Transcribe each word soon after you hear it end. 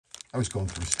I was going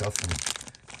through stuff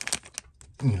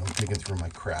and, you know, digging through my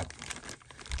crap.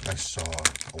 I saw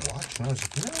a watch and I was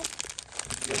like, you know,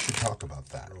 maybe I should talk about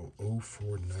that.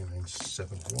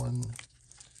 049971.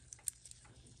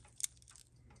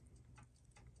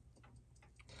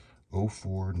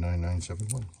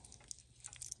 049971.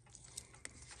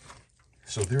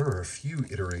 So there are a few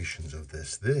iterations of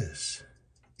this. This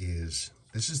is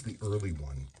the early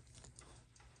one.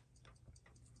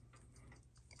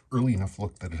 Early enough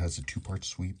look that it has a two-part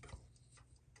sweep.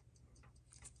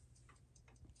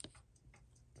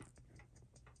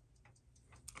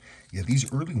 Yeah, these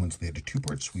early ones, they had a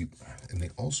two-part sweep, and they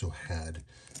also had,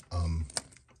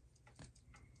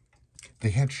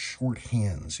 they had short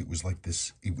hands. It was like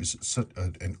this, it was such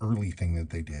an early thing that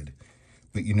they did.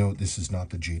 But you know, this is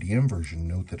not the JDM version.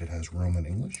 Note that it has Roman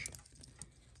English.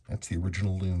 That's the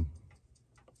original loom.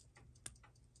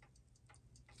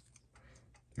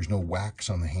 There's no wax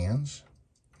on the hands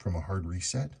from a hard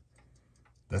reset.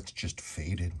 That's just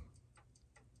faded.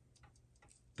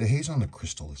 The haze on the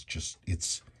crystal is just,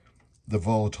 it's the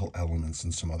volatile elements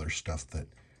and some other stuff that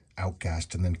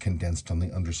outgassed and then condensed on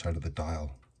the underside of the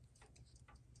dial.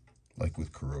 Like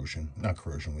with corrosion, not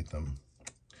corrosion, with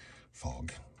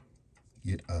fog.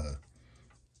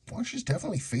 Watch is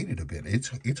definitely faded a bit.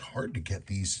 It's hard to get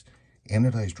these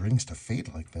anodized rings to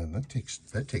fade like that.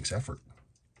 That takes effort.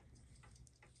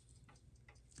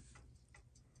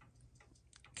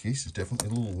 Case is definitely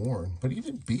a little worn, but he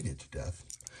didn't beat it to death.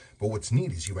 But what's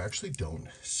neat is you actually don't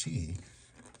see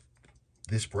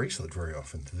this bracelet very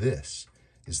often. This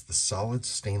is the solid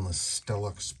stainless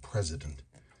Stelux President.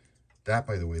 That,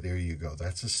 by the way, there you go.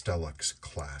 That's a Stelux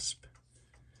clasp.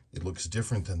 It looks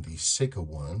different than the Seiko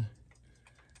one,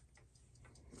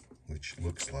 which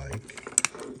looks like,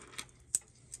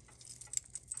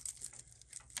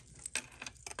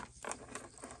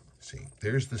 see,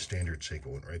 there's the standard Seiko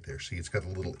one right there. See, it's got the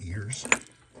little ears,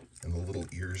 and the little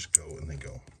ears go, and they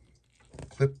go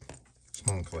clip,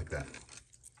 smunk like that.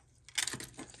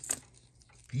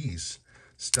 These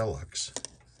Stelux,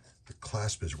 the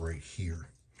clasp is right here,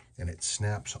 and it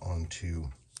snaps onto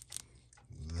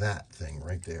that thing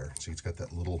right there. See, it's got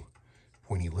that little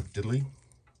pointy lip diddly.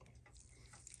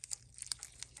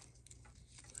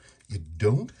 You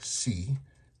don't see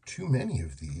too many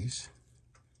of these.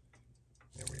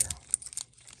 There we are.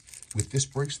 With this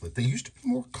bracelet, they used to be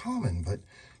more common, but,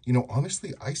 you know,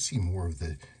 honestly, I see more of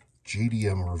the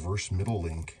JDM reverse middle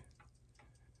link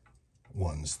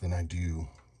ones than I do,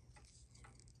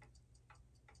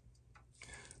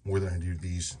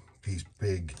 these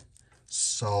big,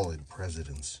 solid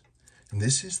Presidents. And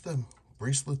this is the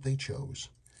bracelet they chose.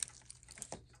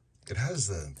 It has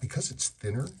the, because it's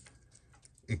thinner,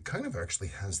 it kind of actually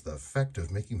has the effect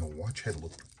of making the watch head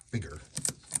look bigger.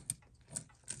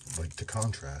 Like, to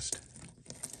contrast.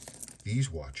 These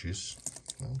watches,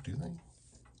 well, do they?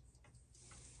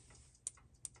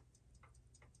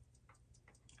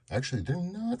 Actually, they're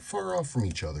not far off from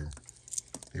each other.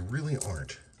 They really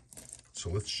aren't. So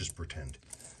let's just pretend.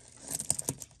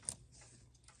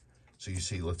 So you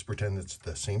see, let's pretend it's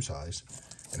the same size,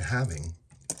 and having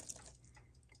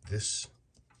this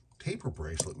taper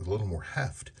bracelet with a little more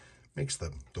heft makes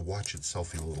the watch itself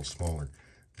feel a little smaller.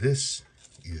 This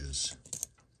is,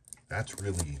 that's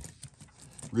really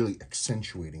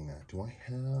accentuating that. Do I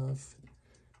have,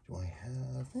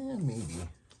 maybe.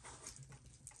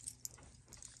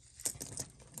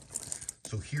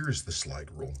 So here's the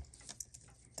slide rule.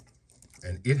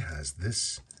 And it has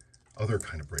this other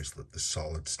kind of bracelet, the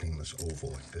solid stainless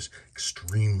oval, like this,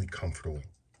 extremely comfortable,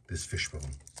 this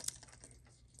fishbone.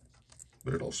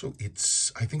 But it also,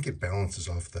 I think it balances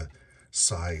off the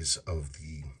size of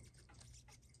the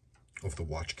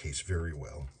watch case very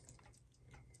well.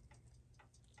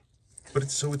 But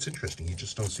it's interesting. You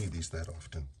just don't see these that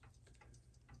often.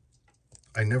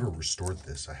 I never restored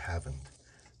this. I haven't.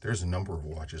 There's a number of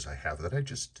watches I have that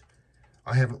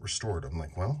I haven't restored. I'm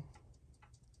like, well,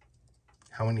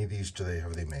 how many of these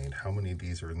have they made? How many of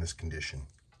these are in this condition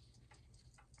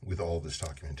with all this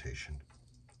documentation?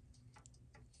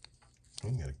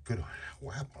 You got a good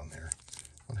whap on there.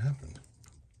 What happened?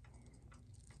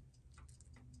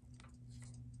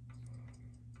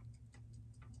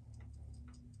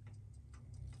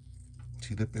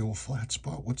 See that big old flat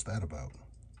spot? What's that about?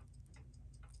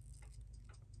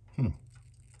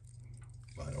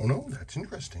 I don't know. That's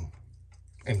interesting.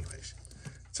 Anyways,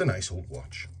 it's a nice old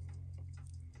watch.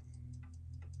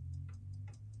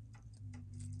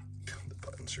 The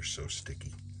buttons are so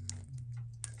sticky.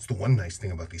 It's the one nice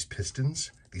thing about these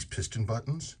pistons, these piston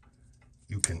buttons.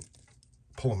 You can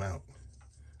pull them out.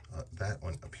 That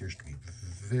one appears to be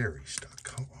very stuck.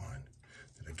 Come on.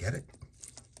 Did I get it?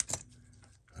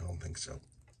 so.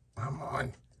 Come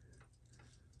on.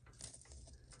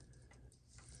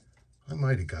 I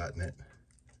might have gotten it.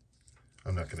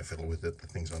 I'm not going to fiddle with it. The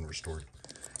thing's unrestored.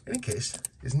 In any case,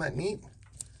 isn't that neat?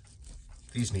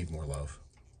 These need more love.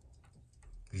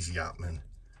 These Yachtstman,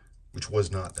 which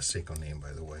was not a Seiko name,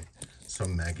 by the way.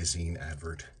 Some magazine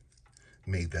advert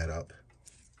made that up,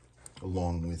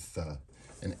 along with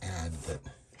an ad that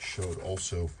showed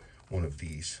also one of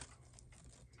these.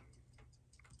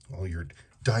 All your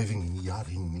diving and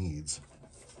yachting needs.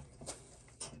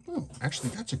 Oh, actually,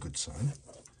 that's a good sign.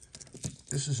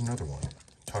 This is another one,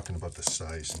 talking about the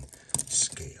size and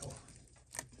scale.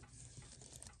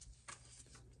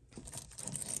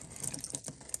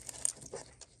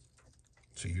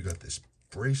 So you got this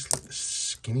bracelet, this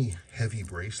skinny, heavy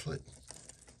bracelet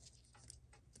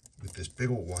with this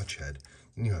big old watch head.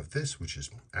 And you have this, which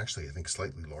is actually, I think,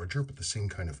 slightly larger, but the same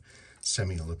kind of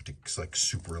semi-elliptic, it's like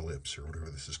super ellipse or whatever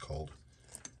this is called.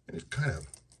 And it kind of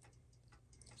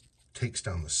takes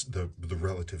down the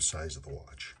relative size of the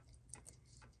watch.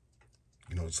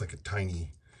 You know, it's like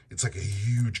a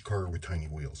huge car with tiny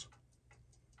wheels.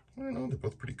 I don't know, they're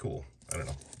both pretty cool. I don't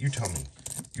know. You tell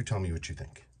me what you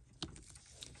think.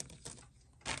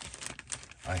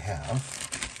 I have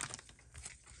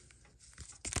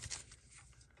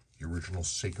the original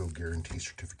Seiko guarantee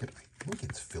certificate. I think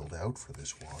it's filled out for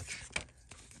this watch.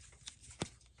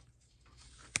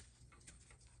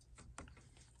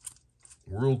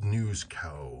 World News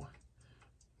Cow.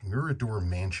 Mirador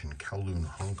Mansion, Kowloon,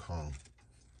 Hong Kong.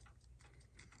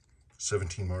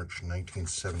 17 March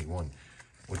 1971.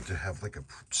 What, to have like a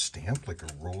stamp, like a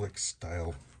Rolex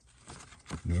style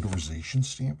notarization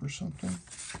stamp or something?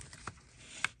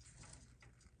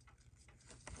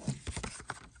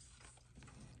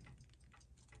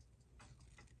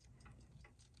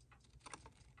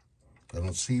 I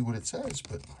don't see what it says,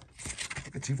 but I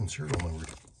think it's even serial numbered.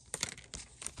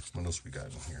 What else we got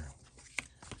in here?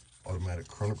 Automatic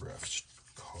chronograph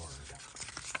card.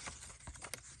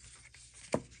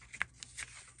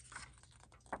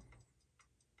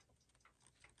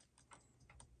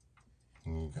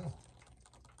 There you go.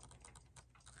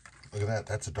 Look at that.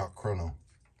 That's a dot chrono.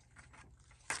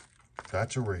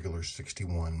 That's a regular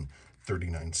 61,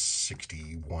 39,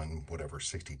 61, whatever,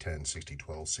 60, 10, 60,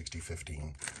 12, 60,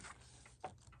 15.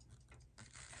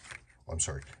 I'm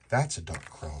sorry, that's a dot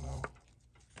chrono.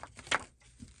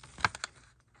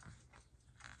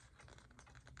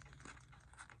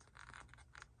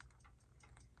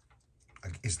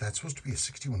 Is that supposed to be a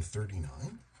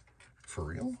 6139? For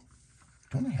real?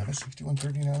 Don't I have a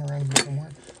 6139 around here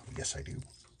somewhere? Oh, yes, I do.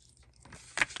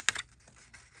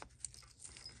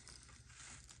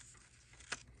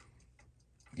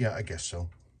 Yeah, I guess so.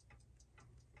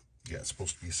 Yeah, it's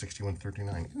supposed to be a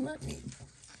 6139. Isn't that neat?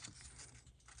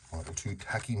 Model 2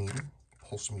 tachymeter,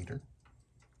 pulse meter.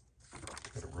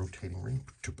 Got a rotating ring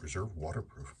to preserve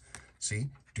waterproof.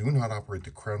 See, do not operate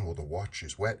the crown while the watch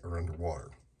is wet or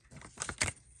underwater.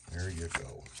 There you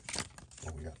go.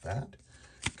 Oh, we got that.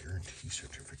 Guarantee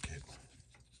certificate.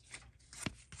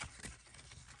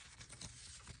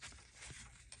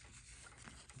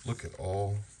 Look at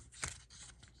all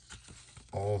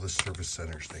the service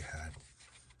centers they had.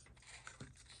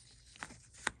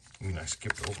 I mean, I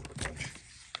skipped over a bunch.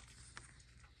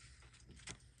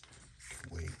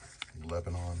 Kuwait,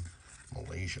 Lebanon,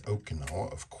 Malaysia,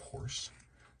 Okinawa, of course.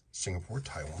 Singapore,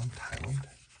 Taiwan, Thailand,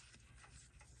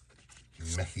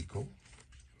 Mexico,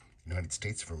 United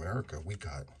States of America. We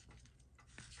got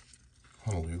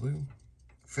Honolulu,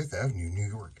 Fifth Avenue, New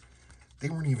York. They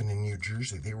weren't even in New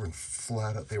Jersey. They were in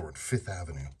they were in Fifth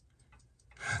Avenue.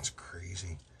 That's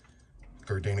crazy.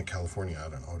 Gardena, California. I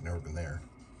don't know. I've never been there.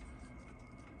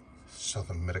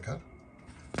 South America.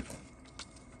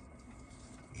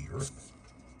 Europe.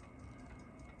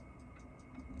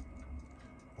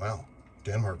 Wow.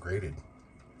 Denmark rated.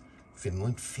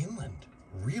 Finland.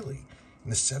 Really? In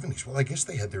the 70s? Well, I guess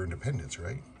they had their independence,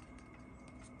 right?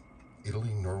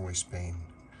 Italy, Norway, Spain,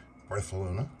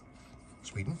 Barcelona,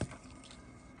 Sweden,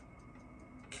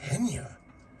 Kenya,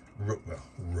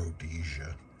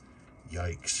 Rhodesia,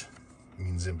 yikes, I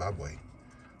mean Zimbabwe,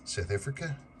 South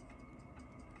Africa,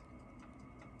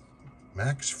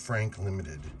 Max Frank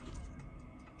Limited,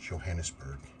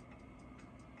 Johannesburg,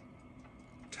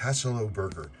 Tassilo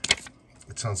Burger.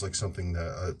 It sounds like something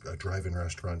that a drive-in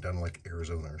restaurant down in like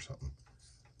Arizona or something.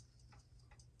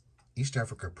 East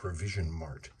Africa Provision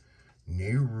Mart,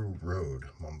 Nehru Road,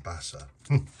 Mombasa.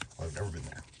 Well, I've never been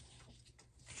there.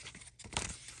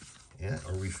 Yeah,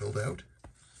 are we filled out?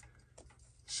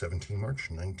 17 March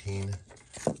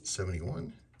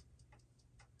 1971.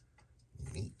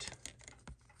 Neat.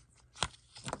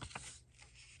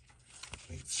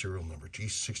 It's serial number.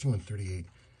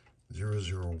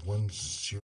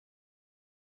 G61380010.